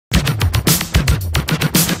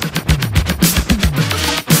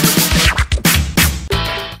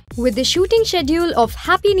With the shooting schedule of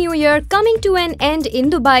Happy New Year coming to an end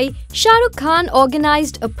in Dubai, Shah Rukh Khan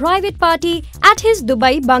organized a private party at his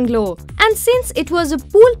Dubai bungalow. And since it was a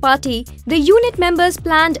pool party, the unit members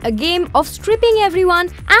planned a game of stripping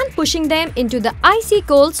everyone and pushing them into the icy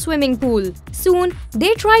cold swimming pool. Soon,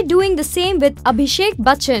 they tried doing the same with Abhishek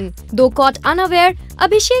Bachchan. Though caught unaware,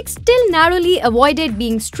 Abhishek still narrowly avoided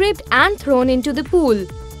being stripped and thrown into the pool.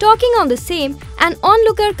 Talking on the same, an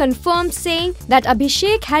onlooker confirmed, saying that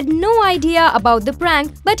Abhishek had no idea about the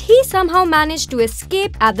prank, but he somehow managed to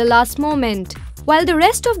escape at the last moment. While the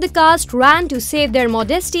rest of the cast ran to save their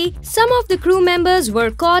modesty, some of the crew members were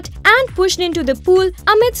caught and pushed into the pool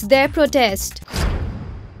amidst their protest.